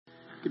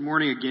Good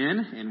morning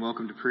again, and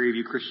welcome to Prairie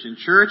View Christian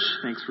Church.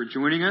 Thanks for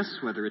joining us,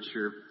 whether it's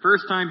your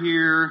first time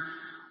here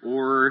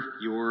or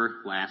your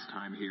last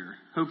time here.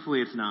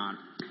 Hopefully it's not,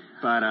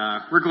 but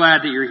we're glad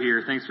that you're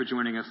here. Thanks for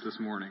joining us this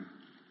morning.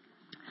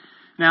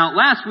 Now,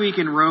 last week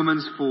in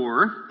Romans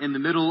 4, in the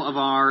middle of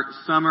our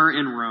summer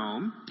in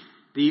Rome,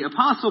 the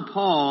Apostle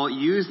Paul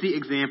used the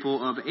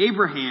example of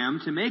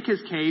Abraham to make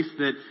his case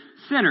that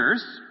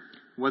sinners,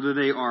 whether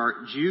they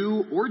are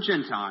Jew or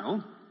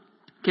Gentile,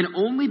 can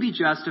only be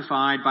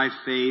justified by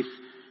faith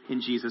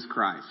in Jesus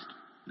Christ,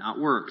 not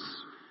works.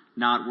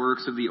 Not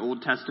works of the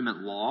Old Testament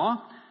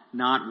law,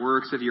 not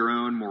works of your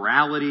own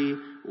morality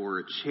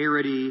or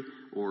charity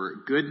or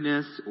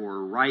goodness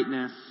or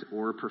rightness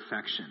or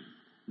perfection.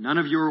 None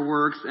of your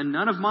works and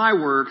none of my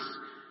works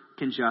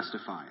can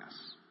justify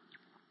us.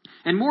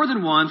 And more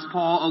than once,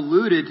 Paul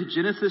alluded to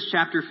Genesis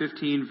chapter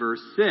 15,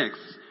 verse 6,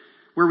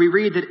 where we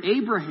read that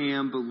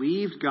Abraham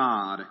believed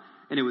God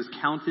and it was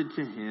counted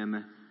to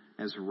him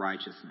as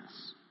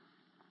righteousness.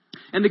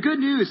 And the good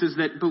news is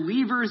that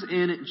believers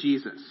in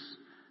Jesus,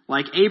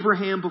 like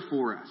Abraham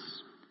before us,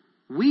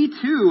 we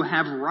too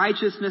have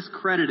righteousness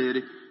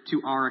credited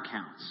to our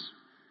accounts.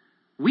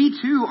 We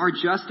too are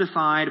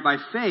justified by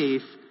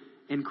faith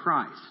in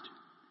Christ.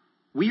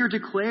 We are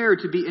declared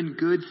to be in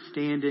good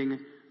standing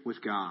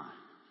with God.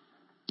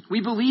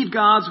 We believe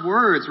God's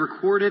words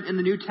recorded in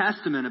the New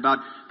Testament about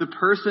the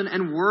person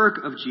and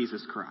work of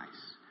Jesus Christ.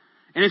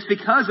 And it's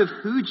because of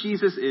who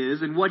Jesus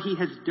is and what he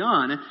has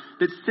done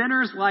that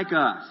sinners like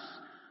us,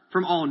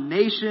 from all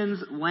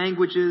nations,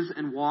 languages,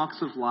 and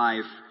walks of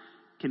life,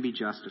 can be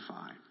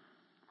justified.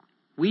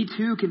 We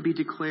too can be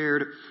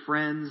declared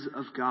friends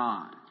of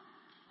God,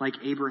 like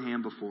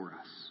Abraham before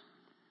us,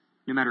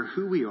 no matter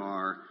who we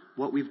are,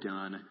 what we've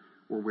done,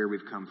 or where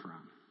we've come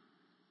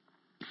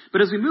from.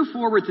 But as we move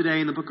forward today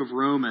in the book of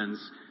Romans,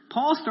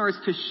 Paul starts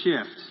to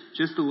shift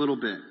just a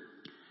little bit.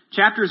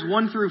 Chapters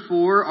 1 through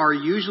 4 are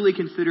usually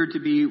considered to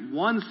be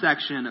one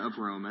section of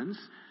Romans,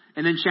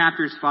 and then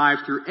chapters 5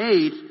 through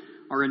 8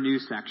 are a new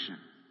section.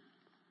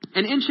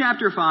 And in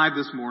chapter 5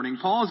 this morning,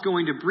 Paul is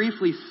going to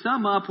briefly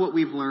sum up what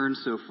we've learned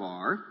so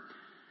far,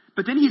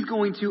 but then he's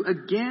going to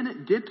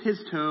again dip his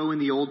toe in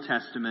the Old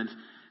Testament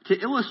to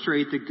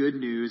illustrate the good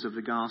news of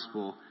the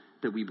gospel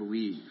that we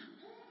believe.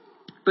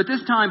 But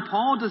this time,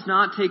 Paul does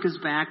not take us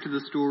back to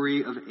the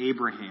story of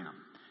Abraham,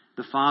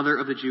 the father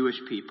of the Jewish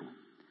people.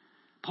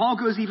 Paul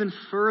goes even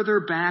further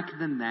back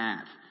than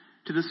that,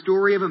 to the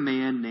story of a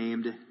man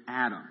named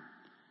Adam,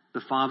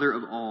 the father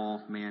of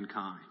all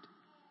mankind.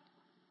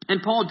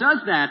 And Paul does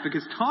that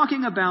because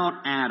talking about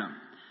Adam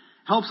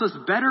helps us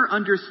better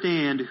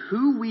understand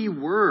who we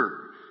were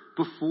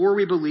before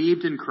we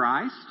believed in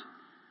Christ,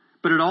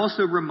 but it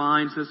also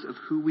reminds us of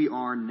who we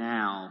are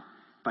now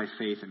by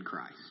faith in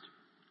Christ.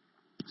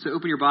 So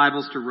open your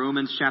Bibles to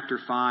Romans chapter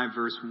 5,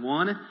 verse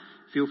 1.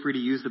 Feel free to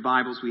use the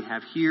Bibles we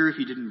have here if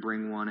you didn't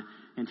bring one,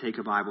 and take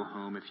a Bible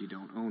home if you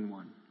don't own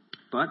one.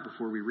 But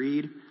before we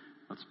read,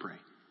 let's pray.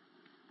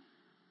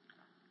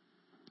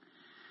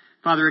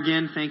 Father,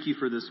 again, thank you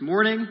for this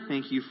morning.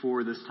 Thank you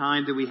for this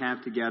time that we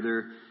have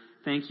together.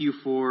 Thank you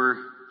for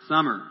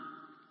summer.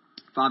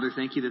 Father,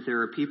 thank you that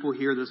there are people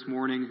here this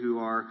morning who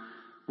are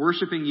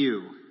worshiping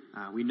you.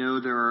 We know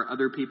there are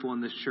other people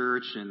in this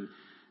church, and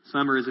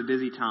summer is a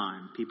busy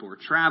time. People are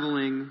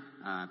traveling.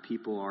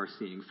 People are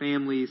seeing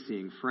families,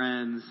 seeing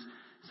friends,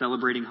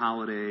 celebrating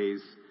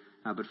holidays.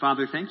 But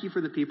Father, thank you for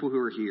the people who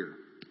are here.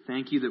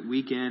 Thank you that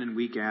week in and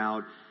week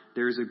out,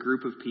 there's a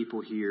group of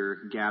people here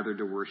gathered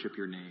to worship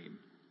your name.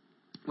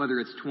 Whether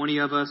it's 20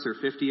 of us or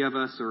 50 of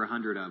us or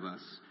 100 of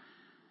us,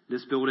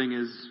 this building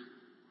is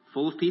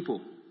full of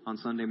people on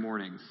Sunday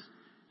mornings.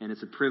 And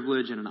it's a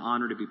privilege and an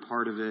honor to be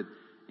part of it.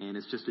 And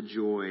it's just a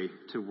joy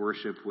to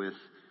worship with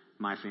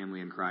my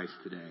family in Christ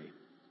today.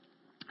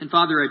 And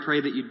Father, I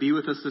pray that you'd be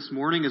with us this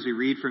morning as we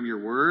read from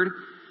your word.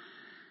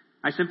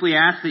 I simply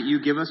ask that you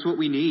give us what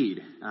we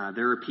need.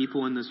 There are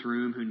people in this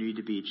room who need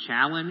to be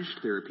challenged.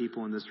 There are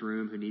people in this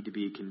room who need to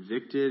be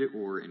convicted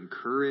or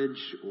encouraged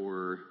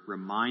or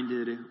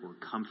reminded or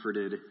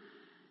comforted.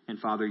 And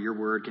Father, your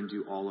word can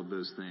do all of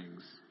those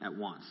things at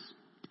once.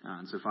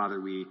 And so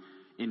Father, we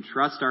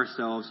entrust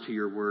ourselves to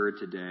your word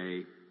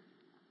today.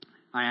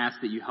 I ask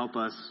that you help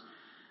us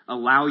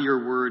allow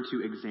your word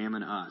to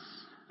examine us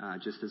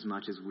just as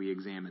much as we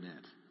examine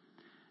it.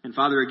 And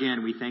Father,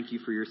 again, we thank you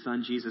for your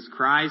Son, Jesus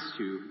Christ,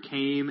 who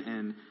came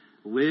and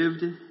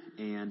lived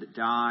and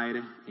died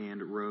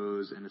and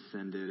rose and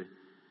ascended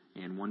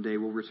and one day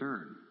will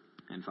return.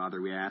 And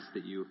Father, we ask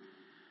that you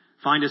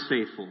find us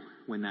faithful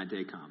when that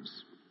day comes.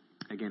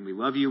 Again, we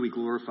love you. We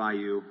glorify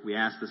you. We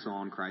ask this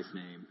all in Christ's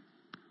name.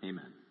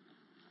 Amen.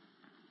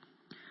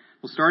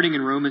 Well, starting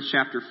in Romans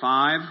chapter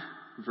 5,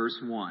 verse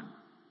 1,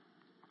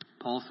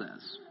 Paul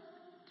says,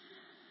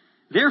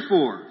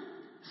 "Therefore,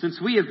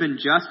 since we have been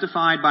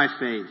justified by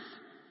faith,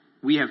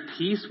 we have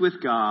peace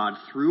with God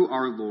through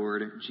our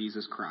Lord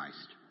Jesus Christ.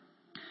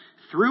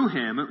 Through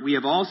him, we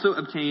have also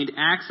obtained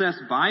access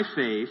by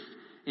faith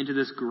into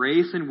this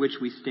grace in which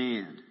we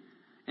stand,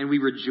 and we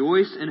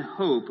rejoice in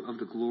hope of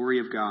the glory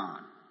of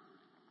God.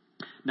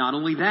 Not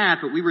only that,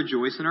 but we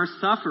rejoice in our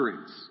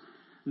sufferings,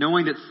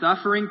 knowing that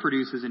suffering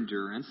produces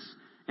endurance,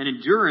 and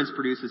endurance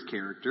produces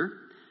character,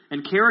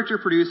 and character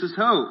produces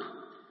hope.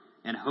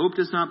 And hope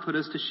does not put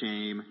us to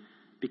shame,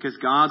 because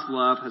God's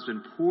love has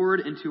been poured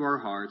into our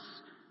hearts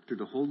through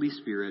the Holy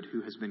Spirit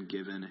who has been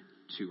given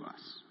to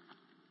us.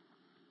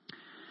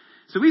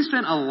 So we've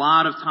spent a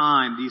lot of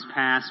time these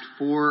past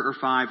 4 or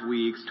 5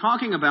 weeks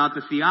talking about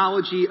the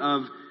theology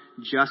of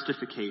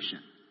justification.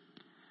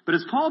 But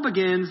as Paul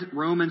begins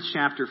Romans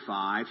chapter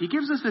 5, he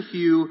gives us a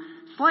few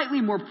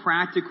slightly more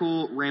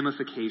practical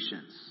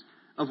ramifications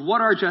of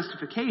what our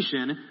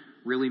justification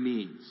really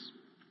means.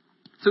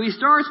 So he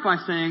starts by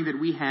saying that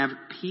we have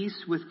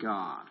peace with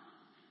God.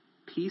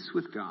 Peace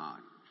with God.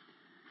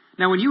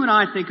 Now, when you and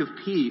I think of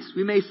peace,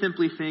 we may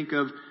simply think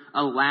of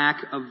a lack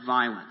of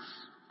violence,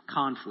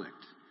 conflict.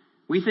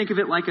 We think of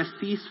it like a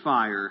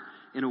ceasefire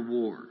in a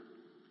war.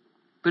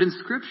 But in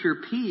Scripture,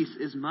 peace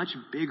is much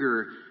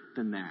bigger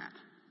than that.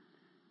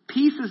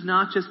 Peace is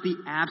not just the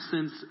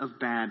absence of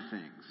bad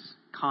things,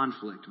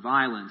 conflict,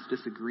 violence,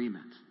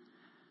 disagreement.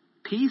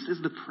 Peace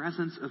is the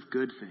presence of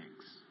good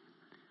things.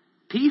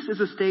 Peace is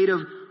a state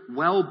of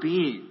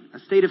well-being, a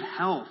state of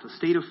health, a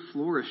state of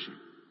flourishing.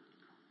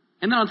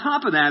 And then on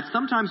top of that,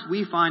 sometimes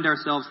we find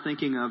ourselves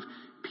thinking of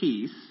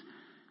peace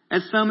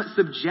as some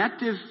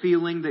subjective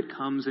feeling that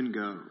comes and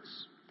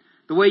goes.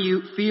 The way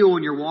you feel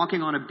when you're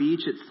walking on a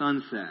beach at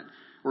sunset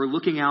or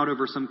looking out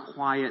over some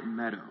quiet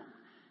meadow.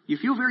 You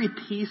feel very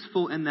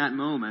peaceful in that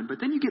moment, but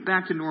then you get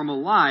back to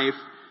normal life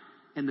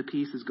and the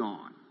peace is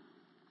gone.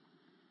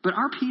 But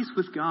our peace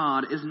with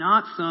God is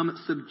not some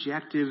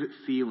subjective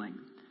feeling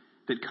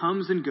that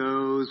comes and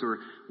goes or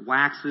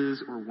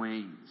waxes or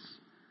wanes.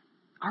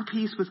 Our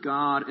peace with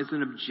God is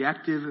an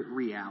objective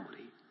reality,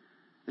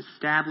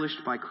 established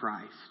by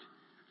Christ,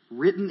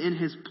 written in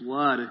His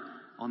blood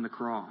on the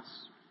cross.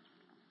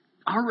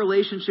 Our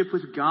relationship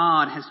with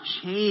God has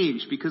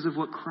changed because of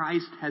what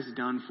Christ has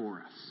done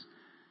for us.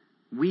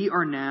 We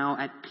are now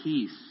at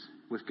peace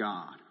with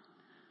God.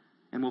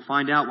 And we'll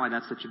find out why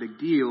that's such a big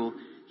deal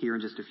here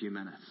in just a few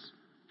minutes.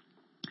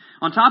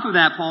 On top of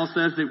that, Paul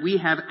says that we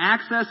have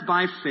access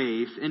by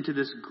faith into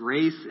this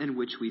grace in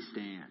which we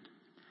stand.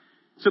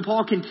 So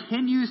Paul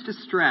continues to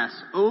stress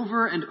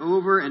over and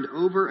over and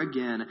over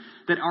again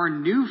that our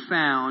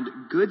newfound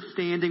good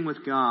standing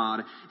with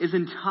God is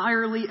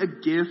entirely a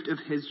gift of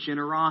His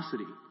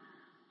generosity.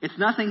 It's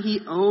nothing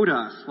He owed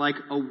us like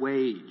a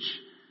wage.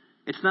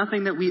 It's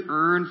nothing that we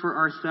earn for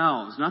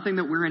ourselves, nothing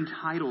that we're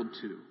entitled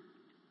to.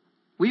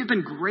 We have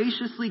been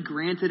graciously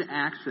granted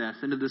access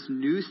into this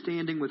new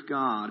standing with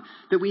God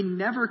that we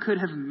never could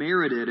have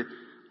merited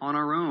on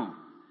our own,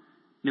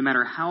 no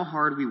matter how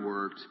hard we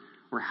worked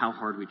or how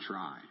hard we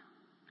tried.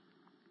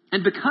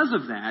 And because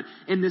of that,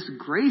 in this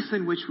grace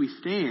in which we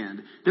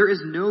stand, there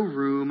is no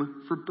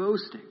room for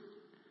boasting.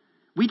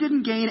 We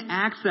didn't gain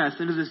access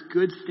into this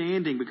good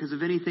standing because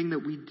of anything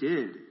that we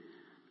did.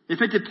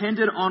 If it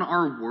depended on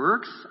our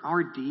works,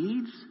 our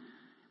deeds,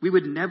 we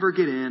would never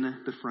get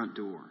in the front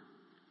door.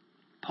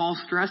 Paul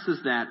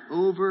stresses that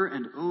over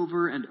and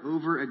over and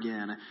over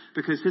again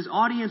because his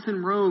audience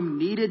in Rome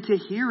needed to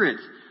hear it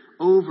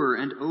over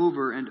and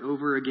over and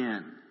over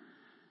again.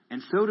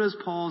 And so does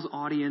Paul's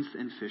audience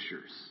in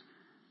Fishers.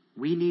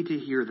 We need to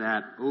hear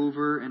that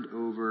over and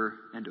over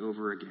and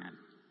over again.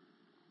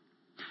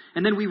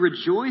 And then we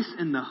rejoice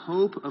in the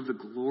hope of the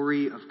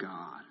glory of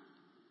God.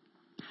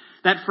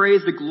 That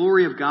phrase, the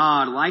glory of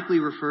God, likely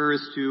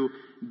refers to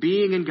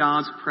being in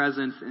God's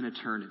presence in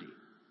eternity.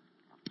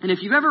 And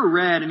if you've ever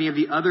read any of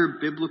the other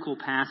biblical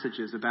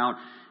passages about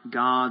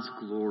God's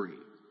glory,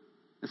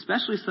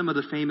 especially some of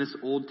the famous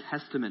Old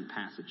Testament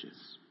passages,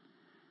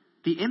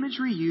 the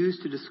imagery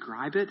used to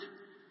describe it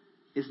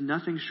is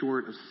nothing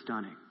short of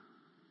stunning.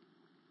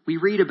 We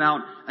read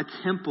about a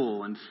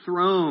temple and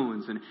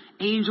thrones and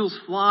angels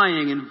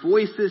flying and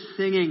voices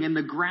singing and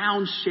the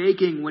ground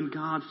shaking when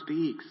God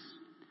speaks.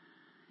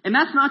 And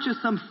that's not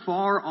just some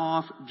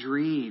far-off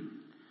dream.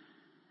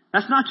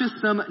 That's not just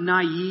some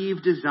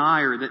naive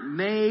desire that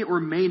may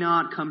or may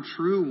not come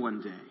true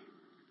one day.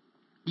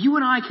 You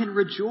and I can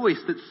rejoice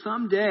that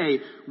someday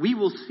we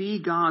will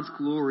see God's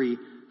glory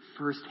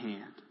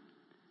firsthand.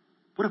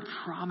 What a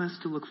promise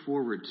to look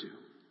forward to.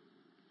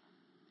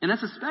 And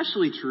that's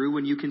especially true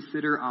when you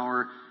consider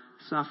our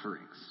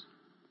sufferings.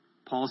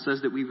 Paul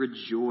says that we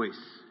rejoice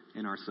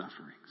in our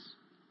sufferings.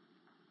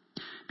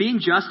 Being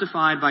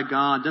justified by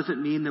God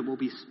doesn't mean that we'll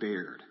be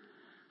spared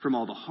from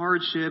all the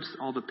hardships,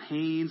 all the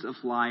pains of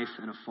life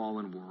in a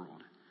fallen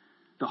world.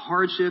 The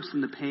hardships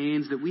and the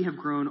pains that we have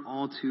grown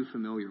all too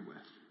familiar with.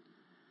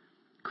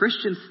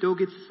 Christians still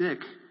get sick.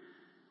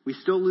 We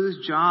still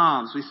lose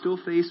jobs. We still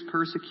face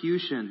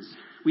persecutions.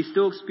 We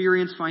still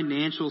experience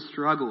financial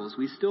struggles.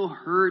 We still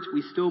hurt.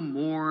 We still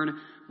mourn.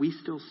 We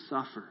still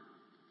suffer.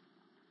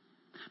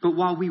 But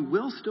while we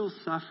will still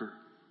suffer,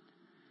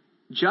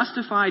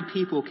 justified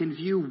people can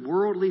view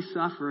worldly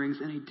sufferings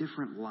in a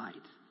different light.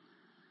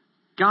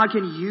 God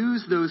can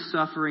use those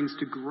sufferings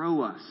to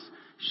grow us,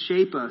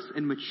 shape us,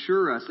 and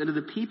mature us into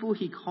the people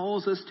He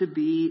calls us to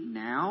be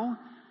now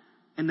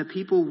and the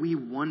people we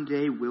one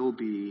day will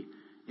be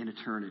in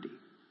eternity.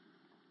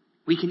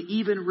 We can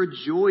even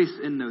rejoice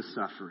in those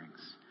sufferings,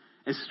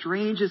 as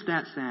strange as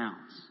that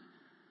sounds,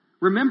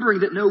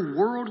 remembering that no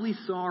worldly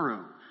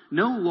sorrow,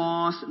 no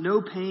loss,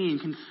 no pain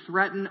can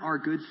threaten our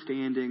good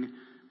standing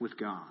with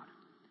God.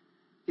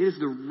 It is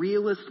the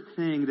realest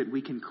thing that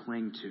we can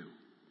cling to,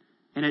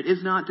 and it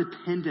is not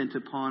dependent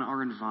upon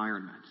our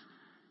environment.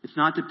 It's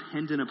not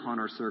dependent upon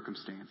our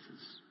circumstances.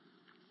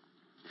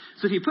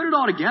 So if you put it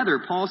all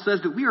together, Paul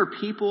says that we are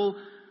people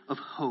of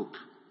hope.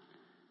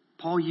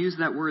 Paul used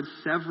that word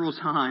several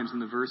times in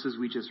the verses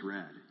we just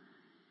read.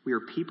 We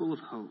are people of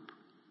hope.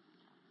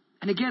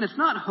 And again, it's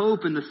not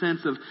hope in the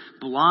sense of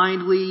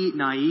blindly,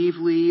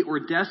 naively, or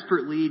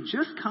desperately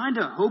just kind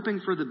of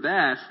hoping for the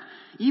best,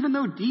 even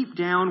though deep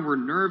down we're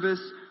nervous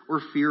or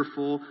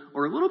fearful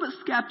or a little bit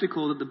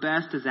skeptical that the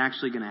best is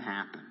actually going to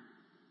happen.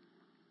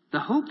 The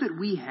hope that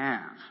we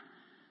have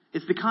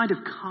is the kind of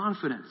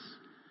confidence,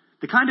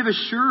 the kind of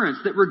assurance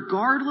that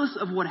regardless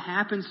of what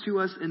happens to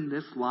us in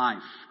this life,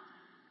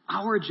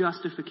 our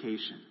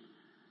justification,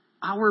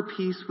 our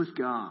peace with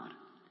God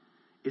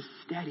is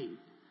steady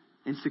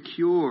and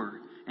secure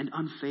and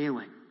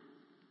unfailing,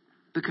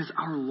 because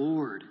our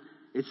Lord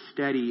is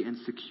steady and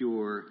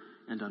secure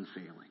and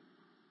unfailing.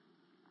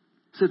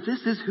 So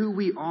this is who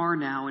we are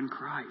now in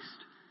Christ.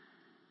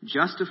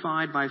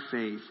 Justified by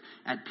faith,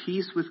 at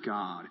peace with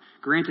God,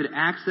 granted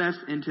access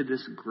into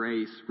this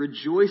grace,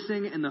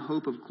 rejoicing in the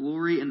hope of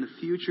glory in the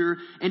future,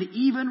 and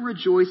even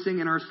rejoicing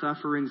in our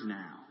sufferings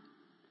now.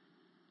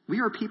 We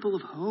are people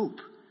of hope,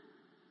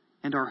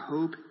 and our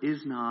hope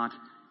is not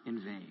in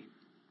vain.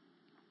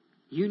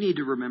 You need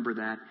to remember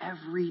that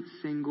every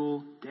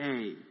single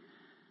day,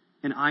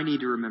 and I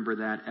need to remember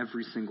that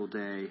every single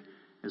day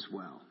as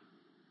well.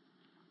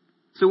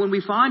 So when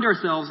we find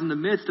ourselves in the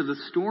midst of the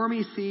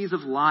stormy seas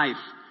of life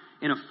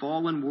in a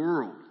fallen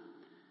world,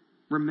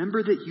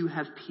 remember that you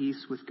have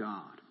peace with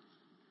God.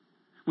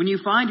 When you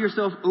find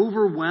yourself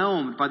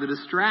overwhelmed by the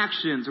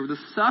distractions or the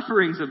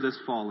sufferings of this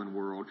fallen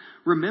world,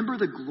 remember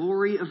the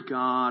glory of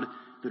God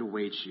that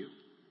awaits you.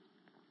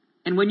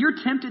 And when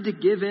you're tempted to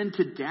give in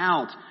to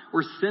doubt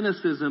or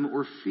cynicism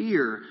or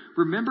fear,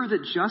 remember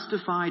that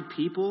justified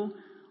people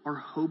are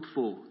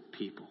hopeful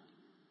people.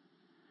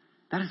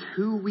 That is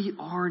who we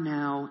are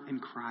now in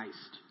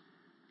Christ.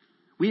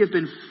 We have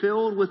been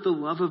filled with the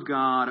love of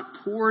God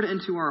poured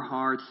into our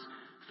hearts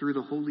through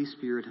the Holy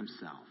Spirit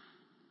himself.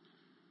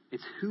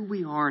 It's who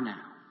we are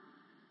now,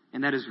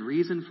 and that is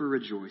reason for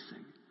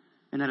rejoicing,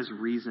 and that is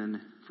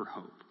reason for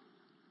hope.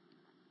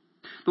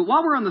 But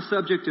while we're on the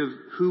subject of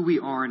who we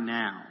are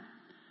now,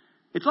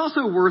 it's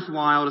also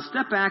worthwhile to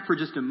step back for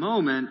just a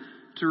moment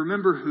to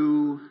remember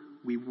who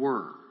we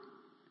were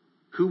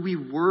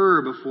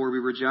before we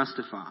were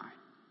justified.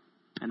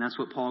 And that's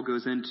what Paul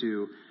goes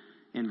into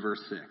in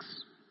verse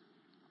 6.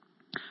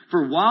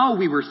 For while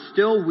we were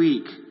still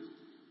weak,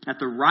 at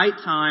the right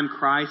time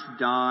Christ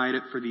died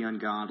for the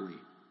ungodly.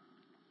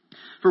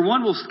 For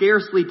one will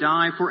scarcely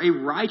die for a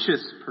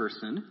righteous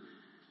person,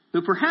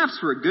 though perhaps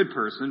for a good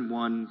person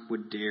one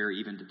would dare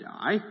even to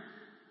die.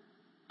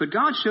 But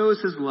God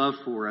shows his love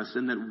for us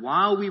in that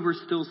while we were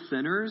still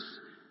sinners,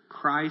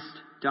 Christ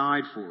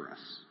died for us.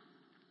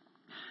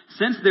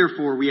 Since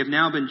therefore we have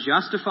now been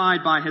justified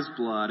by his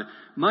blood,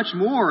 much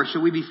more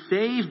shall we be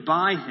saved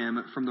by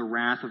him from the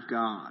wrath of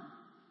God.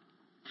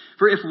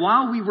 For if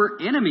while we were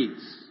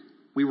enemies,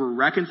 we were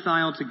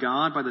reconciled to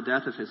God by the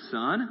death of his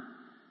Son,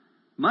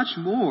 much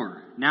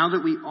more, now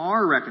that we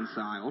are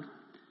reconciled,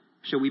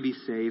 shall we be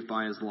saved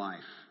by his life.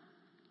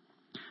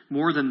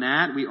 More than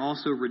that, we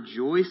also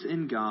rejoice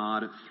in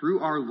God through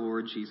our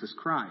Lord Jesus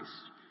Christ,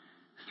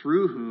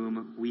 through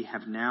whom we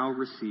have now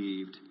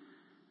received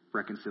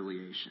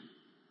reconciliation.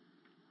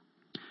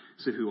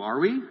 So who are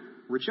we?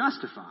 We're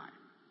justified.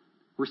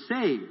 We're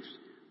saved.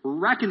 We're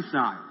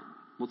reconciled.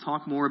 We'll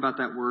talk more about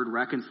that word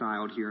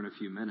reconciled here in a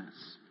few minutes.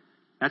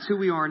 That's who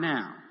we are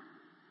now.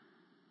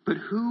 But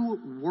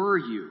who were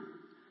you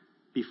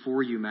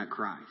before you met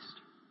Christ?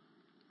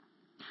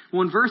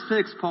 Well, in verse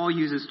 6, Paul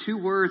uses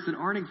two words that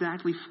aren't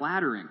exactly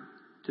flattering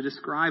to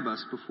describe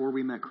us before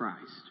we met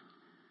Christ.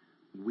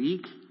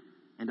 Weak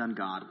and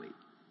ungodly.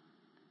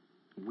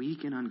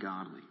 Weak and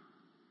ungodly.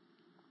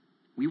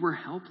 We were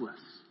helpless.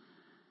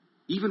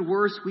 Even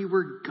worse, we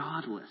were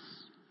godless.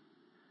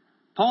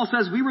 Paul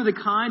says we were the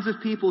kinds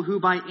of people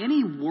who, by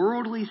any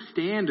worldly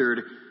standard,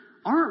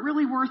 aren't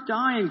really worth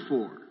dying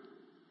for.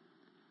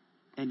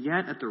 And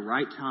yet, at the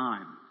right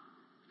time,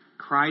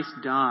 Christ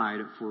died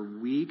for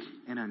weak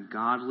and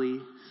ungodly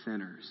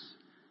sinners,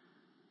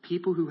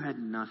 people who had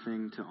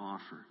nothing to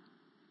offer.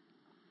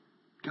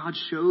 God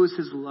shows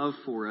his love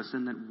for us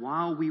in that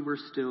while we were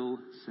still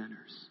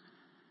sinners,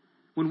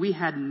 when we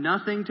had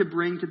nothing to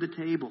bring to the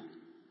table,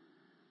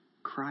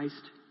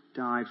 Christ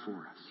died for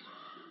us.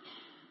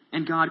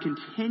 And God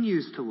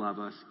continues to love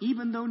us,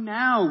 even though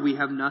now we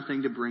have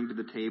nothing to bring to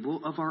the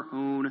table of our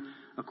own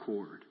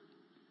accord.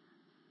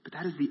 But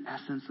that is the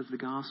essence of the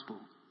gospel.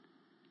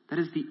 That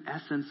is the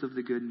essence of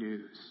the good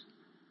news.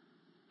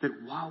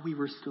 That while we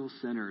were still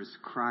sinners,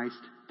 Christ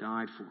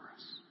died for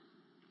us.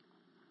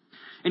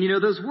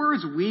 And those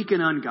words weak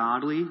and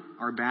ungodly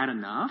are bad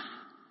enough,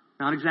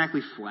 not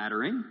exactly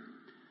flattering.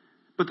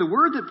 But the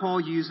word that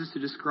Paul uses to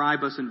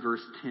describe us in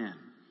verse 10,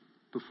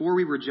 before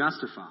we were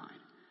justified,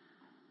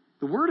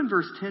 the word in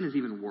verse 10 is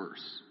even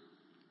worse.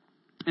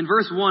 In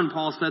verse 1,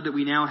 Paul said that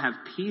we now have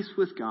peace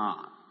with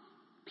God.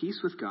 Peace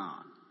with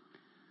God.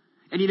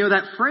 And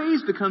that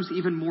phrase becomes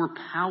even more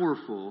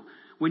powerful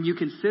when you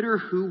consider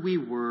who we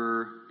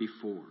were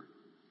before.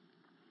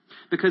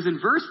 Because in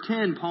verse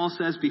 10, Paul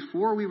says,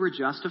 before we were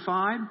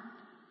justified,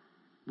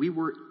 we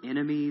were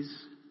enemies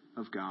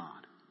of God.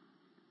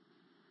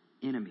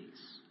 Enemies.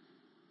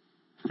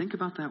 Think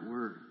about that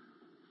word.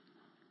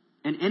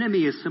 An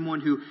enemy is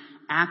someone who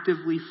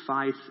actively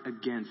fights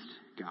against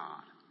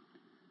God,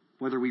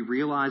 whether we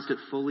realized it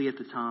fully at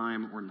the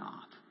time or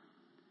not.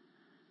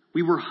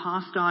 We were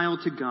hostile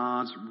to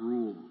God's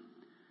rule,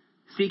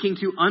 seeking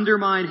to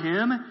undermine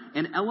Him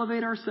and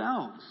elevate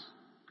ourselves.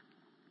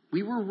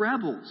 We were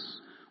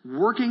rebels,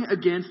 working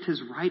against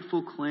His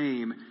rightful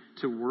claim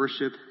to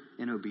worship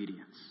and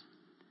obedience.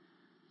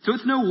 So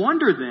it's no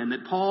wonder then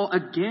that Paul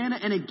again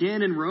and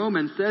again in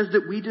Romans says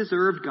that we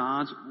deserved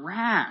God's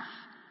wrath.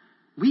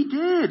 We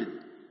did,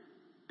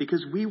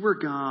 because we were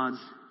God's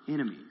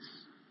enemies.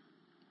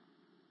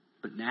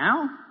 But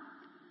now,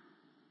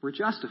 we're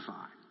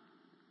justified.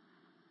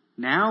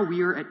 Now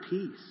we are at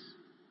peace.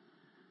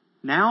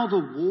 Now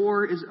the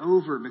war is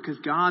over because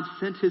God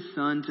sent His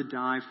Son to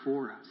die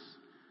for us.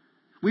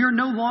 We are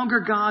no longer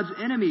God's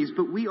enemies,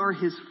 but we are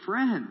His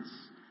friends,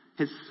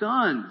 His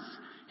sons,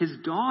 His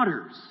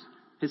daughters,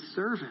 His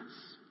servants,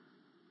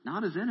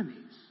 not His enemies.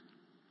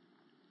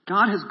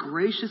 God has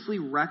graciously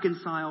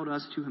reconciled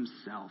us to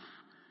Himself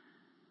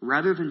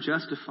rather than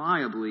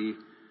justifiably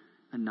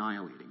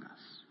annihilating us.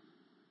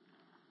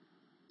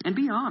 And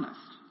be honest.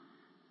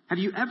 Have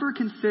you ever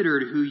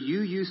considered who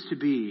you used to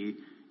be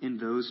in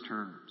those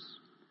terms?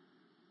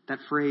 That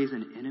phrase,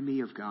 an enemy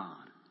of God.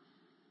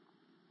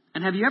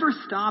 And have you ever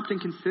stopped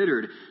and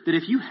considered that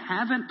if you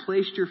haven't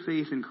placed your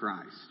faith in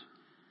Christ,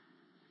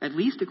 at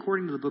least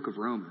according to the book of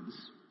Romans,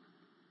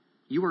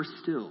 you are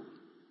still,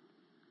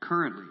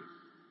 currently,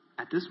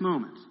 at this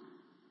moment,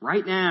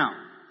 right now,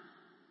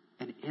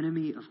 an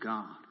enemy of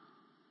God?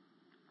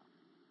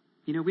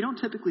 We don't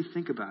typically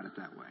think about it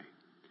that way.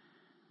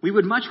 We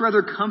would much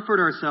rather comfort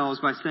ourselves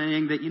by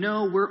saying that,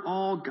 we're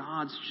all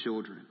God's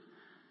children.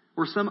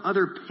 Or some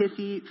other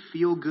pithy,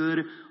 feel-good,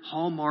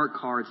 Hallmark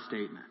card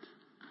statement.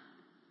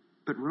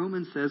 But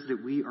Romans says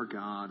that we are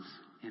God's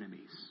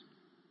enemies.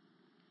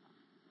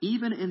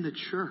 Even in the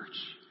church,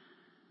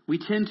 we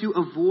tend to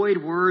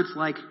avoid words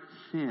like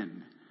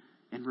sin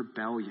and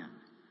rebellion,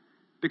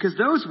 because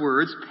those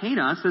words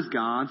paint us as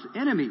God's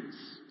enemies.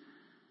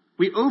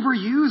 We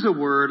overuse a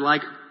word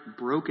like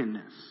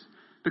brokenness,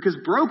 because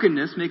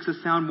brokenness makes us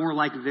sound more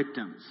like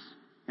victims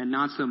and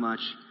not so much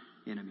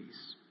enemies.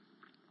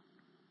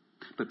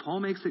 But Paul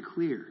makes it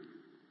clear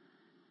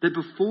that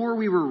before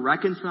we were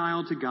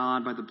reconciled to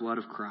God by the blood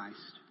of Christ,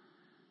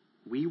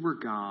 we were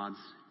God's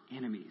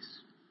enemies.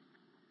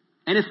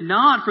 And if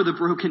not for the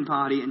broken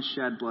body and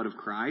shed blood of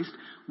Christ,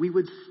 we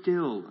would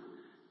still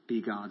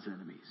be God's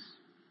enemies.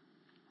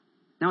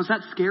 Now, is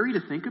that scary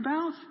to think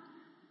about?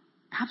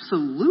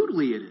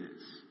 Absolutely it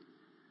is.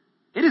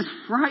 It is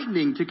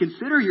frightening to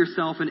consider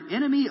yourself an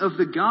enemy of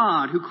the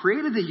God who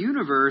created the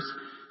universe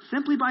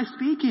simply by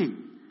speaking.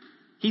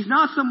 He's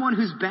not someone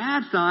whose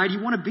bad side you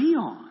want to be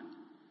on.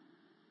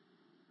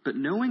 But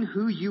knowing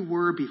who you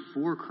were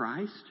before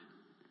Christ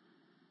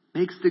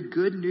makes the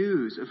good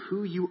news of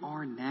who you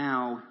are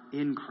now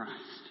in Christ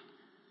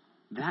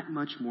that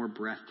much more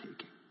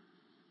breathtaking.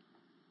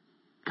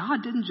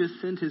 God didn't just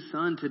send His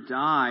Son to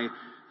die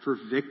for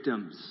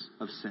victims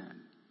of sin,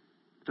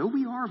 though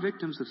we are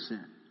victims of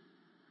sin.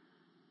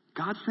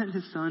 God sent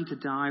His Son to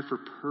die for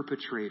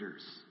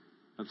perpetrators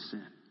of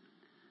sin.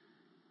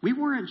 We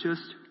weren't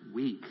just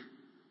weak.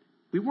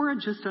 We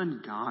weren't just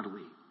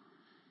ungodly.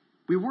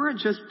 We weren't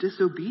just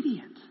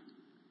disobedient.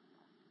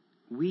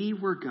 We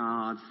were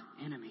God's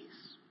enemies.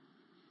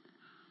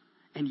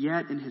 And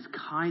yet, in His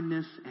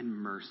kindness and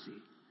mercy,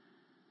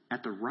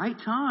 at the right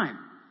time,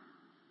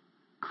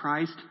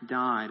 Christ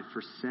died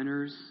for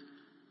sinners,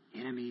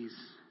 enemies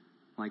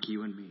like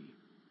you and me.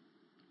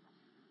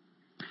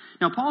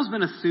 Now, Paul's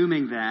been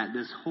assuming that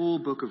this whole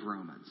book of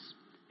Romans.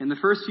 In the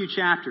first few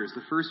chapters,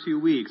 the first few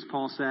weeks,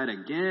 Paul said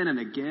again and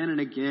again and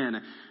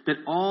again that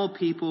all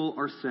people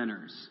are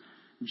sinners.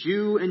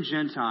 Jew and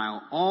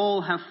Gentile,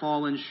 all have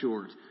fallen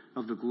short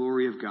of the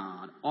glory of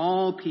God.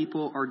 All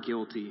people are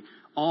guilty.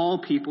 All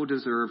people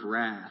deserve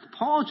wrath.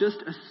 Paul just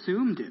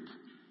assumed it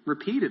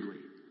repeatedly.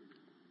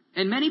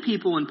 And many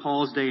people in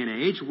Paul's day and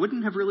age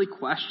wouldn't have really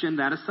questioned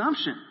that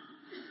assumption.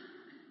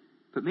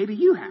 But maybe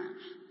you have.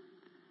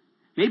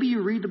 Maybe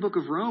you read the book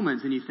of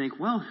Romans and you think,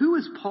 well, who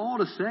is Paul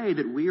to say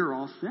that we are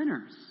all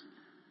sinners?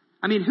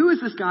 I mean, who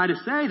is this guy to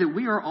say that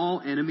we are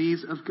all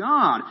enemies of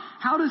God?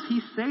 How does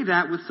he say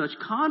that with such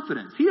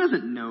confidence? He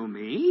doesn't know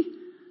me.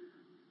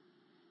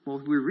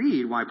 Well, we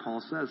read why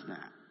Paul says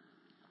that.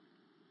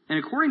 And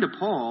according to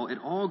Paul, it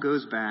all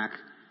goes back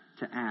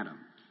to Adam.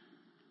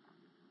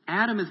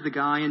 Adam is the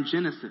guy in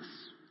Genesis,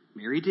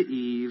 married to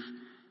Eve,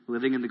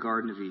 living in the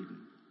Garden of Eden.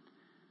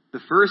 The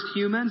first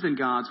humans in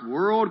God's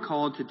world,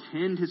 called to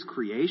tend his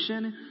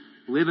creation,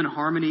 live in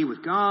harmony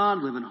with God,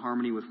 live in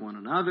harmony with one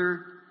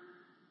another.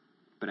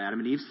 But Adam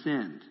and Eve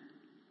sinned.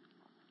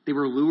 They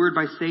were lured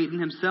by Satan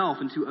himself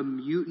into a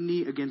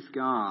mutiny against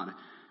God,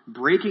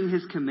 breaking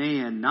his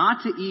command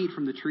not to eat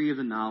from the tree of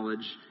the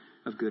knowledge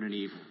of good and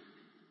evil.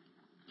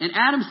 And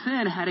Adam's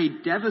sin had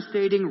a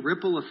devastating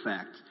ripple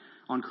effect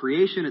on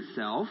creation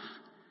itself,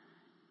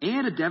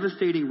 and a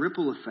devastating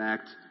ripple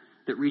effect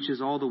that reaches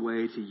all the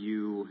way to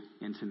you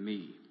and to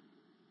me.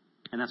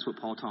 And that's what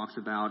Paul talks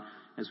about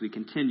as we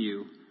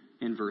continue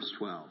in verse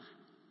 12.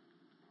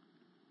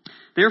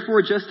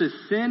 Therefore, just as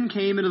sin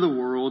came into the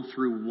world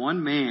through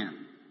one man,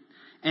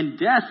 and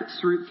death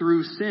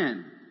through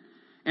sin,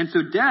 and so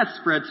death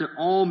spread to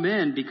all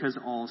men because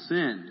all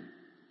sinned.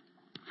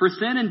 For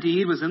sin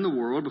indeed was in the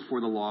world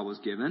before the law was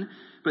given,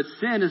 but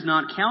sin is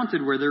not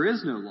counted where there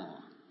is no law.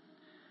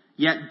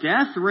 Yet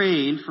death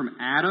reigned from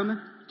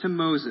Adam to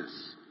Moses,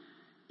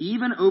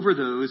 even over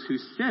those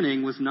whose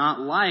sinning was not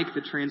like the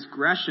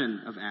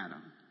transgression of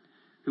Adam,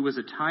 who was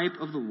a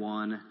type of the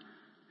one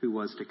who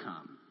was to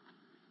come.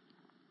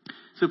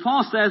 So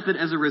Paul says that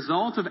as a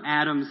result of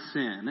Adam's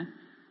sin,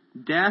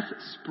 death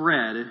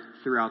spread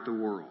throughout the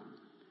world.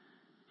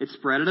 It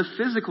spread in a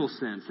physical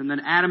sense, and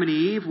then Adam and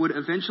Eve would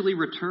eventually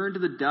return to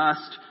the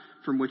dust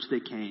from which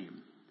they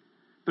came.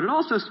 But it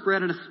also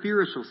spread in a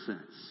spiritual sense,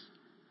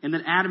 in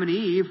that Adam and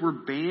Eve were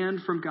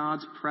banned from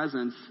God's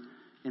presence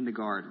in the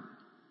garden.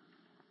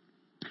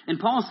 And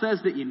Paul says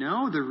that,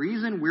 the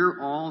reason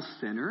we're all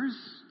sinners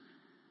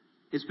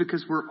is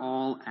because we're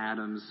all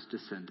Adam's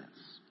descendants.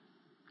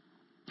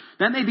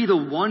 That may be the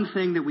one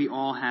thing that we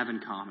all have in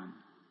common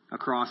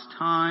across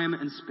time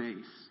and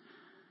space.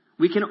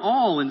 We can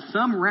all, in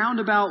some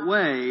roundabout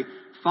way,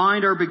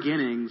 find our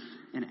beginnings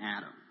in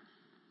Adam.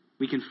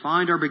 We can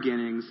find our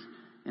beginnings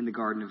in the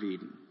Garden of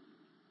Eden.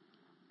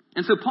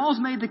 And so Paul's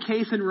made the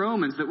case in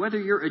Romans that whether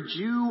you're a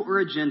Jew or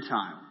a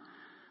Gentile,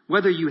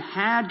 whether you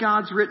had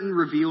God's written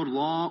revealed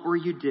law or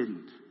you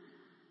didn't,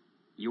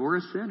 you're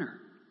a sinner.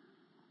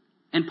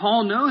 And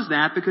Paul knows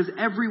that because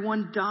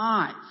everyone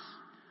dies.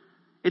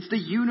 It's the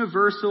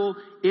universal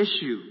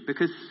issue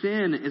because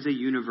sin is a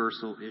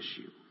universal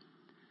issue.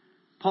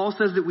 Paul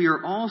says that we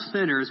are all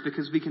sinners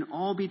because we can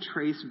all be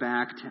traced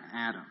back to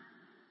Adam,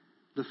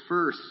 the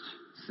first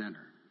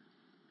sinner.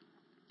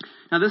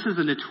 Now, this is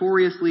a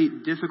notoriously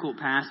difficult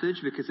passage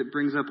because it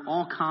brings up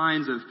all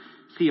kinds of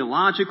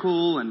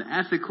theological and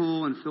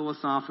ethical and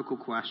philosophical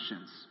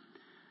questions.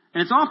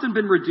 And it's often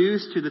been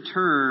reduced to the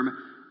term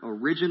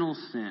original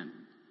sin.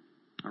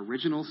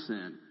 Original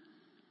sin.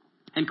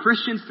 And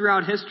Christians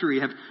throughout history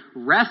have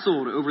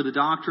wrestled over the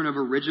doctrine of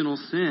original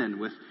sin,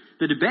 with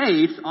the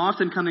debates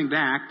often coming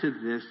back to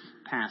this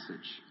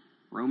passage.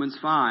 Romans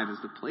 5 is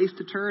the place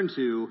to turn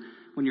to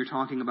when you're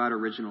talking about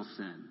original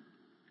sin.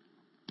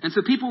 And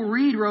so people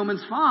read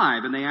Romans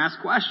 5 and they ask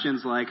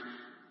questions like,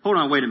 hold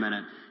on, wait a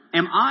minute.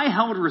 Am I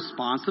held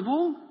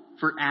responsible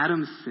for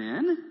Adam's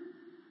sin?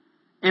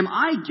 Am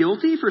I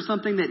guilty for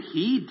something that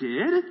he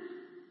did?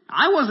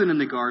 I wasn't in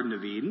the Garden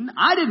of Eden.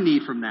 I didn't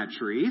eat from that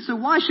tree, so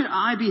why should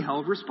I be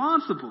held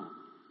responsible?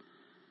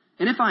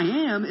 And if I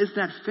am, is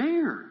that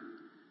fair?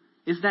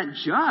 Is that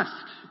just?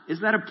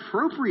 Is that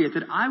appropriate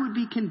that I would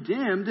be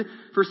condemned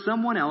for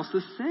someone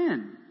else's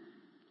sin?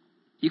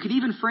 You could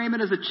even frame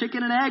it as a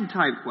chicken and egg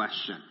type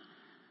question.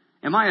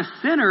 Am I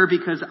a sinner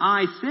because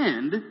I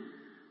sinned,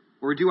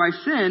 or do I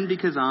sin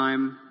because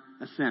I'm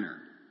a sinner?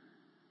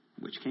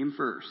 Which came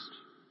first?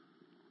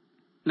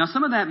 Now,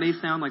 some of that may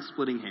sound like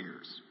splitting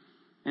hairs.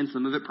 And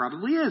some of it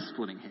probably is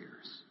splitting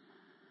hairs.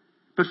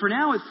 But for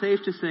now, it's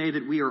safe to say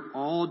that we are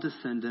all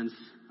descendants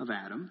of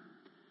Adam.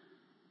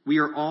 We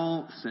are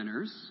all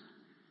sinners,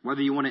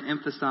 whether you want to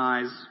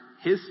emphasize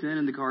his sin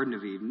in the Garden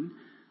of Eden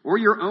or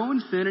your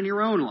own sin in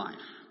your own life.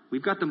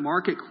 We've got the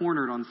market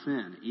cornered on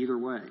sin, either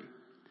way.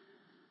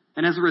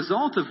 And as a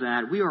result of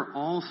that, we are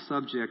all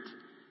subject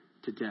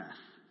to death.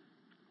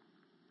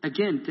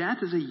 Again, death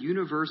is a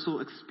universal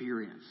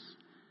experience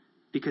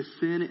because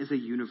sin is a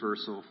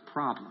universal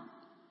problem.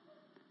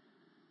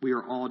 We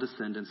are all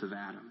descendants of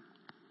Adam.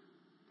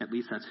 At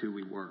least that's who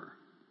we were.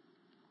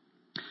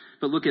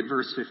 But look at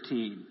verse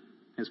 15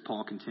 as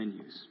Paul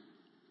continues.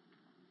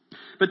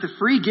 But the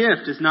free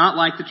gift is not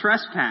like the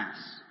trespass.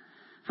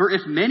 For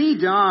if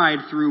many died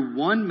through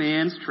one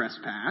man's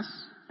trespass,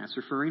 that's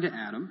referring to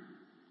Adam,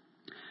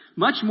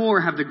 much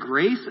more have the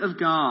grace of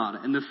God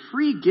and the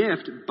free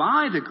gift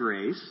by the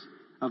grace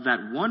of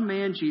that one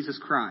man, Jesus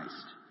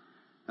Christ,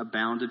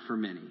 abounded for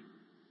many.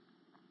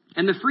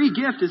 And the free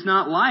gift is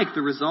not like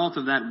the result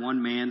of that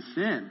one man's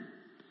sin.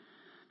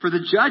 For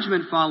the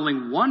judgment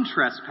following one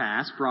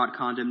trespass brought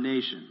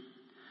condemnation,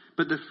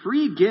 but the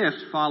free gift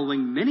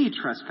following many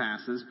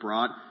trespasses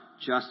brought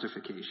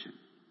justification.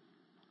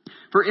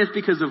 For if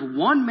because of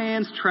one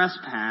man's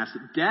trespass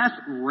death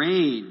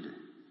reigned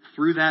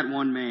through that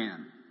one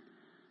man,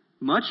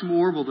 much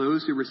more will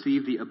those who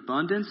receive the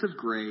abundance of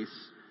grace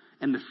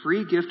and the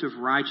free gift of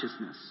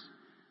righteousness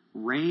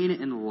reign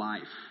in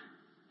life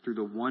through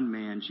the one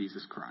man,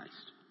 Jesus Christ.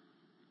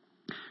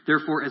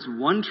 Therefore, as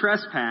one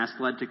trespass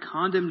led to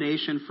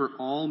condemnation for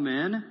all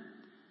men,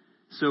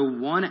 so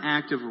one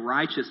act of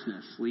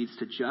righteousness leads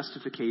to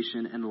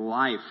justification and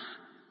life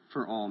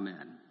for all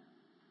men.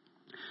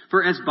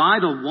 For as by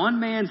the one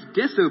man's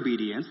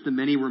disobedience the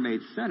many were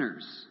made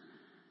sinners,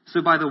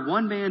 so by the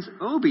one man's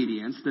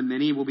obedience the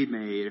many will be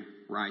made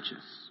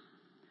righteous.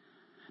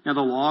 Now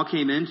the law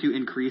came in to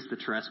increase the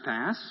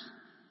trespass,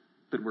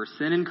 but where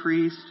sin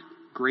increased,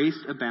 grace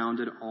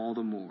abounded all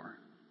the more.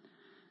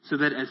 So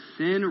that as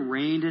sin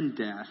reigned in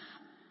death,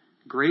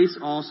 grace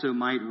also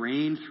might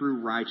reign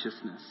through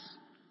righteousness,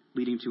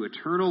 leading to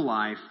eternal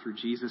life through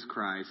Jesus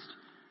Christ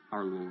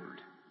our Lord.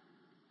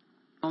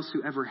 Else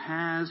who ever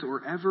has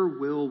or ever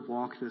will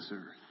walk this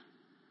earth.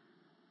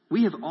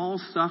 We have all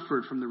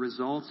suffered from the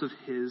results of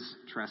his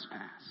trespass.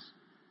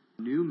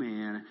 New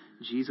man,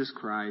 Jesus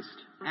Christ,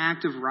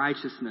 act of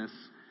righteousness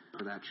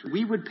for that truth.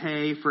 We would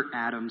pay for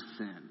Adam's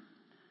sin.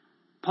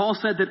 Paul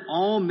said that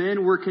all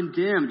men were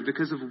condemned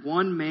because of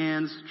one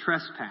man's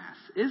trespass.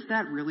 Is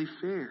that really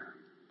fair?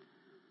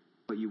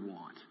 What you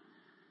want.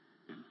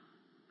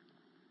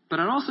 But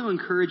I'd also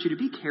encourage you to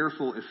be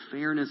careful if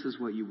fairness is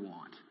what you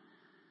want.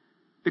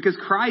 Because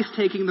Christ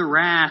taking the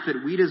wrath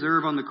that we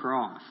deserve on the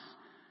cross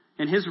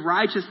and his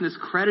righteousness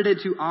credited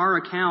to our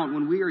account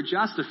when we are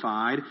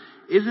justified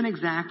isn't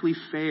exactly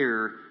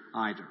fair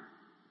either.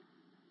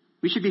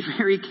 We should be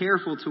very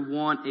careful to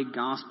want a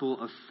gospel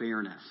of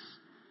fairness,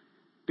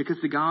 because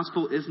the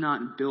gospel is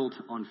not built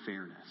on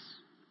fairness.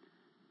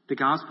 The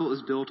gospel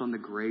is built on the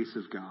grace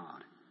of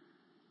God.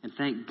 And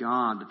thank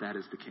God that that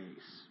is the case.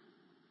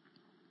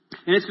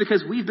 And it's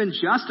because we've been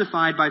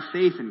justified by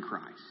faith in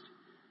Christ,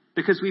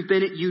 because we've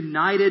been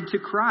united to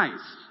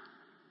Christ,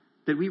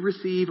 that we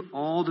receive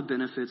all the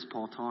benefits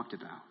Paul talked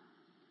about.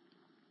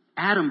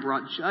 Adam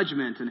brought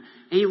judgment and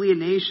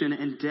alienation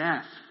and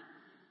death,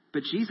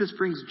 but Jesus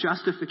brings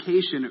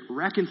justification,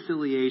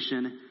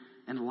 reconciliation,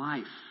 and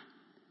life.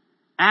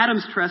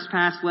 Adam's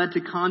trespass led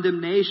to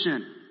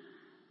condemnation,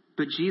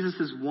 but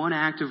Jesus' one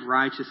act of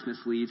righteousness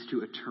leads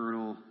to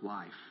eternal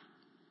life.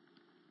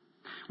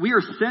 We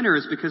are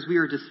sinners because we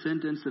are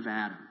descendants of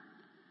Adam,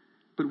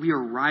 but we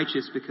are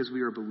righteous because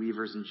we are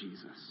believers in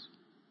Jesus.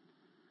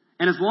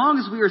 And as long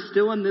as we are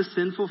still in this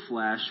sinful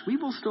flesh, we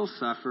will still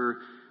suffer,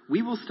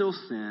 we will still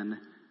sin,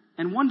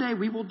 and one day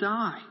we will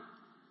die.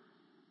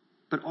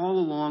 But all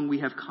along we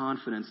have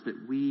confidence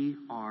that we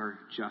are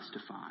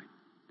justified,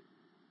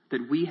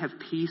 that we have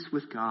peace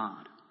with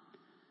God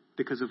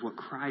because of what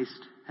Christ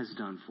has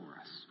done for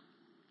us.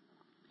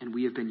 And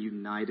we have been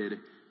united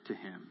to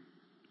him.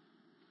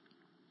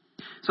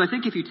 So I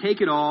think if you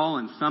take it all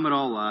and sum it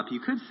all up, you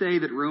could say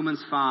that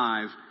Romans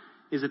 5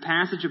 is a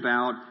passage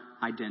about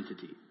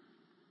identity.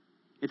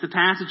 It's a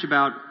passage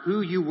about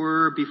who you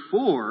were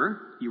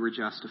before you were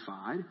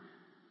justified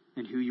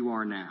and who you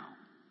are now.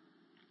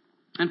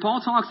 And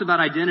Paul talks about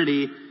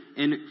identity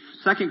in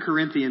 2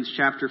 Corinthians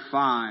chapter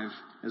 5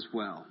 as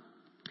well.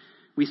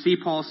 We see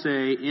Paul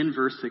say in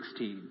verse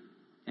 16,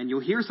 and you'll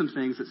hear some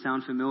things that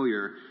sound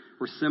familiar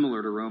or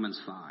similar to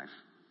Romans 5.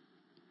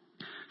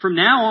 From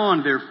now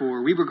on,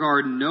 therefore, we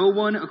regard no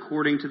one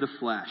according to the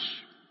flesh.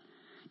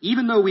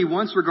 Even though we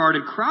once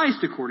regarded Christ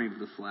according to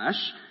the flesh,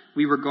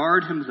 we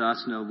regard him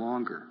thus no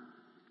longer.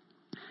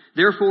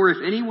 Therefore, if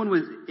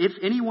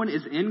anyone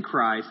is in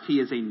Christ, he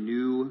is a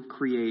new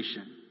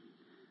creation.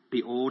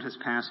 The old has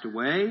passed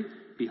away.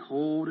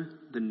 Behold,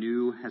 the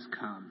new has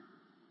come.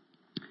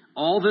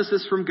 All this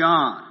is from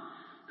God,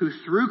 who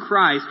through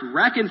Christ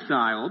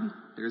reconciled,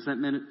 there's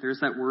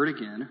that word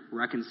again,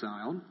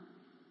 reconciled.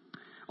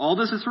 All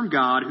this is from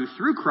God, who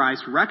through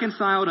Christ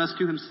reconciled us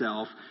to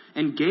himself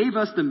and gave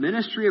us the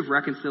ministry of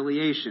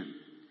reconciliation.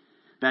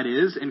 That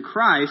is, in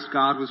Christ,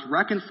 God was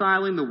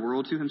reconciling the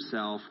world to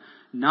himself,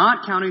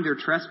 not counting their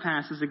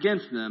trespasses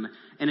against them,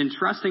 and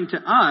entrusting to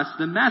us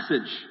the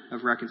message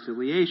of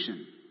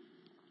reconciliation.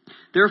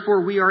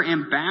 Therefore, we are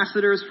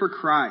ambassadors for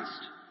Christ,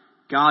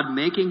 God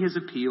making his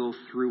appeal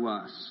through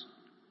us.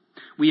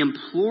 We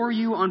implore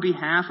you on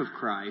behalf of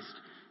Christ,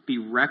 be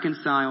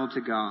reconciled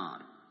to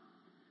God.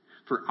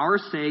 For our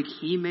sake,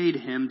 he made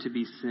him to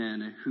be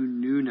sin who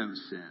knew no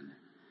sin,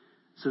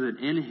 so that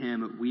in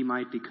him we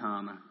might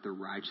become the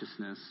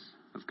righteousness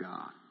of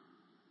God.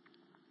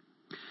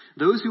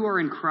 Those who are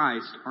in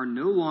Christ are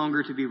no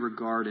longer to be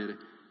regarded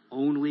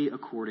only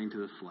according to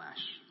the flesh.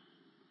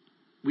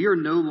 We are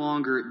no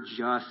longer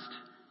just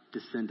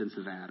descendants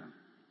of Adam.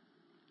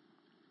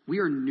 We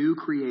are new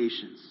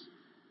creations,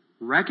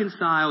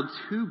 reconciled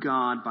to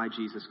God by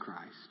Jesus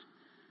Christ,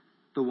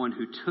 the one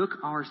who took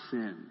our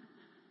sin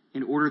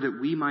in order that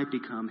we might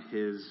become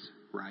his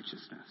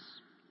righteousness.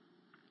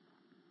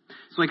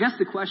 So I guess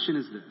the question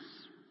is this,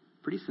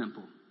 pretty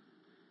simple.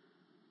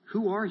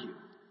 Who are you?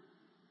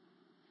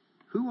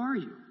 Who are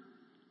you?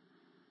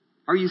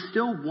 Are you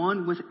still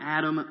one with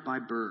Adam by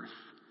birth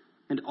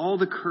and all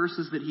the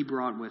curses that he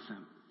brought with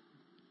him?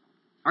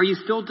 Are you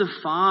still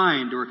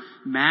defined or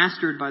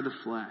mastered by the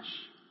flesh?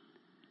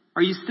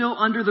 Are you still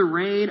under the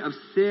reign of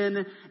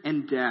sin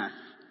and death,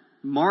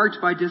 marked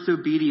by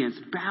disobedience,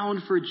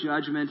 bound for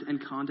judgment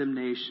and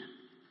condemnation?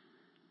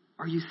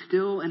 Are you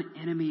still an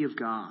enemy of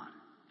God?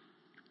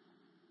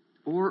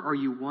 Or are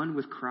you one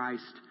with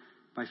Christ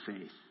by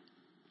faith?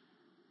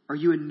 Are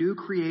you a new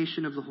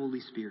creation of the Holy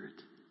Spirit?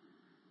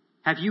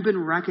 Have you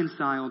been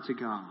reconciled to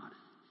God?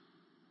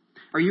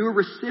 Are you a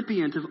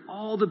recipient of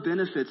all the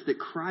benefits that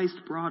Christ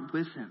brought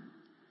with him?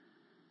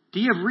 Do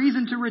you have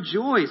reason to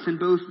rejoice in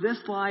both this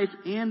life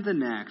and the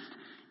next,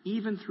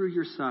 even through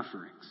your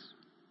sufferings?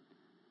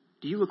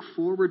 Do you look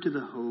forward to the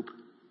hope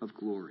of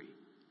glory?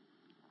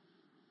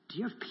 Do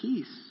you have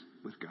peace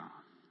with God?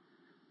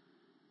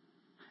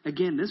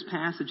 Again, this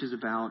passage is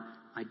about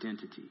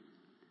identity.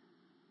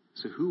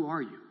 So who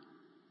are you?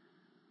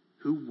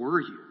 Who were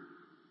you?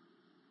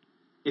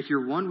 If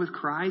you're one with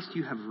Christ,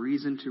 you have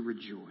reason to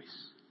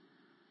rejoice.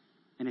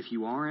 And if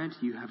you aren't,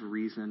 you have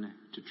reason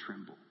to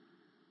tremble.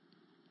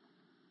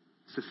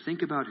 So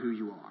think about who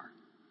you are.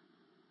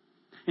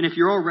 And if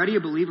you're already a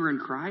believer in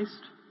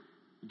Christ,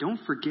 don't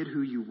forget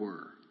who you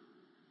were.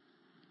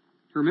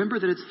 Remember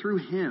that it's through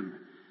him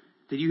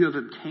that you have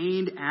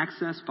obtained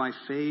access by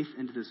faith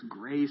into this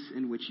grace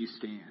in which you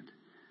stand.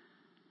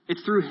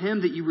 It's through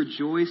him that you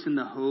rejoice in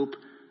the hope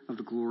of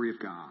the glory of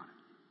God.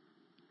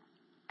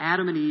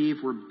 Adam and Eve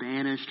were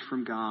banished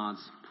from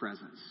God's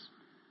presence,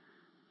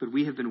 but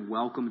we have been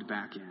welcomed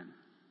back in.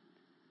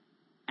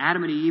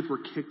 Adam and Eve were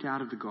kicked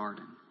out of the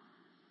garden,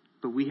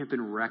 but we have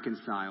been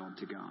reconciled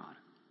to God.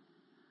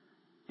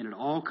 And it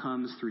all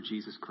comes through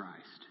Jesus Christ.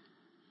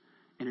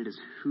 And it is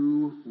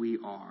who we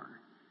are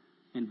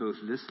in both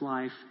this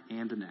life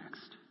and the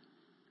next.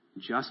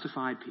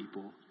 Justified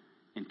people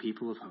and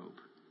people of hope.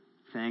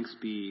 Thanks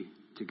be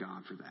to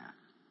God for that.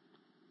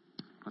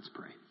 Let's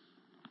pray.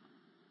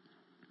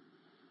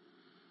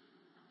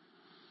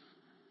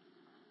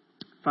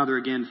 Father,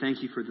 again,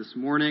 thank you for this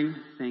morning.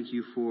 Thank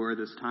you for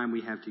this time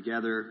we have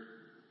together.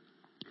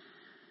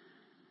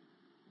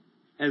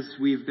 As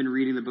we've been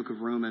reading the book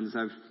of Romans,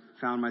 I've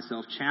found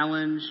myself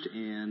challenged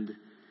and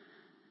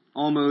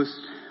almost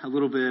a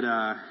little bit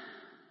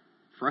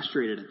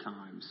frustrated at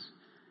times.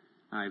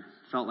 I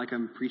felt like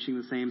I'm preaching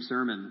the same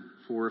sermon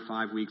 4 or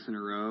 5 weeks in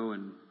a row,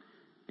 and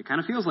it kind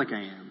of feels like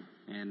I am.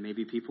 And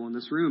maybe people in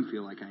this room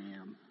feel like I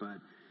am. But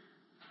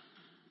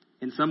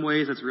in some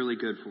ways, that's really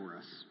good for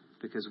us,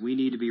 because we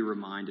need to be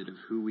reminded of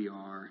who we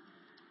are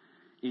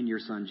in your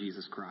Son,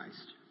 Jesus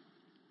Christ.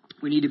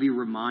 We need to be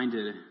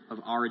reminded of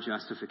our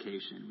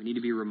justification. We need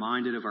to be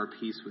reminded of our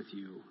peace with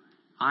you.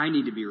 I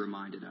need to be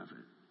reminded of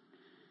it.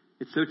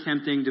 It's so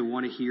tempting to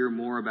want to hear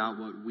more about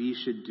what we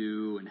should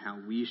do and how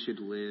we should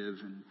live,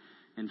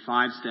 and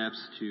 5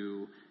 steps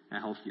to a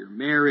healthier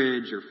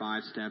marriage, or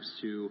 5 steps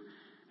to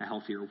a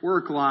healthier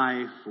work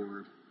life,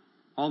 or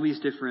all these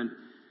different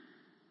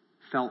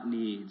felt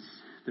needs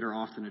that are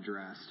often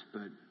addressed.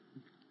 But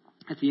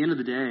at the end of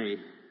the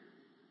day,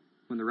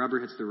 when the rubber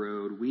hits the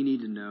road, we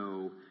need to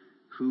know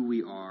who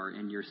we are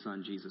in your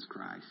Son, Jesus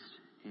Christ.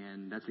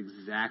 And that's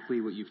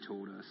exactly what you've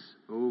told us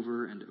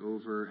over and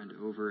over and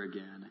over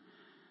again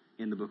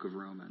in the book of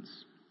Romans,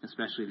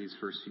 especially these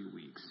first few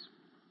weeks.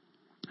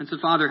 And so,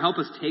 Father, help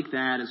us take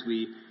that as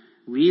we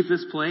leave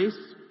this place,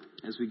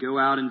 as we go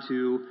out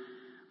into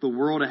the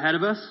world ahead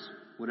of us,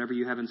 whatever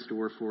you have in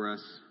store for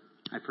us.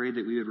 I pray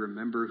that we would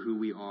remember who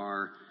we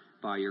are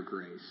by your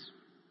grace.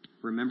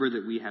 Remember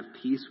that we have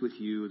peace with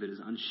you that is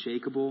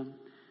unshakable,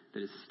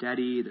 that is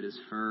steady, that is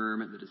firm,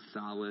 that is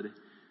solid,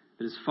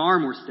 that is far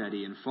more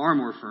steady and far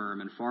more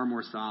firm and far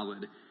more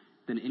solid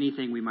than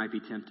anything we might be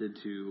tempted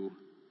to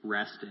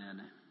rest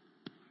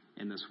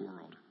in this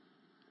world.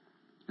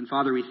 And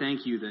Father, we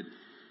thank you that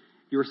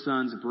your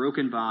Son's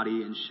broken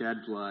body and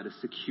shed blood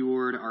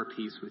secured our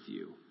peace with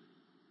you.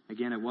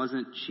 Again, it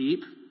wasn't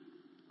cheap,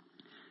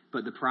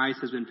 but the price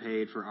has been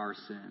paid for our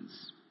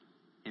sins.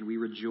 And we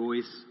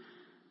rejoice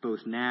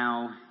both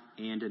now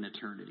and in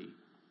eternity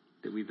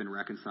that we've been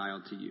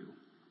reconciled to you.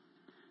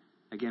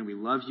 Again, we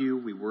love you,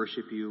 we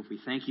worship you, we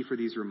thank you for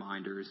these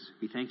reminders,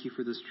 we thank you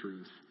for this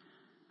truth.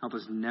 Help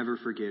us never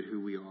forget who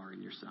we are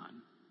in your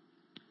Son.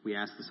 We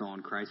ask this all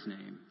in Christ's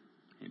name.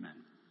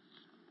 Amen.